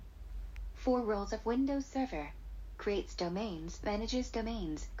4 roles of Windows Server. Creates domains, manages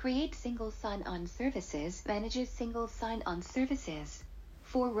domains. Create single sign-on services, manages single sign-on services.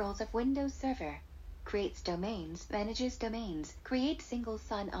 4 roles of Windows Server. Creates domains, manages domains. Create single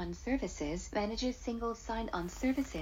sign-on services, manages single sign-on services.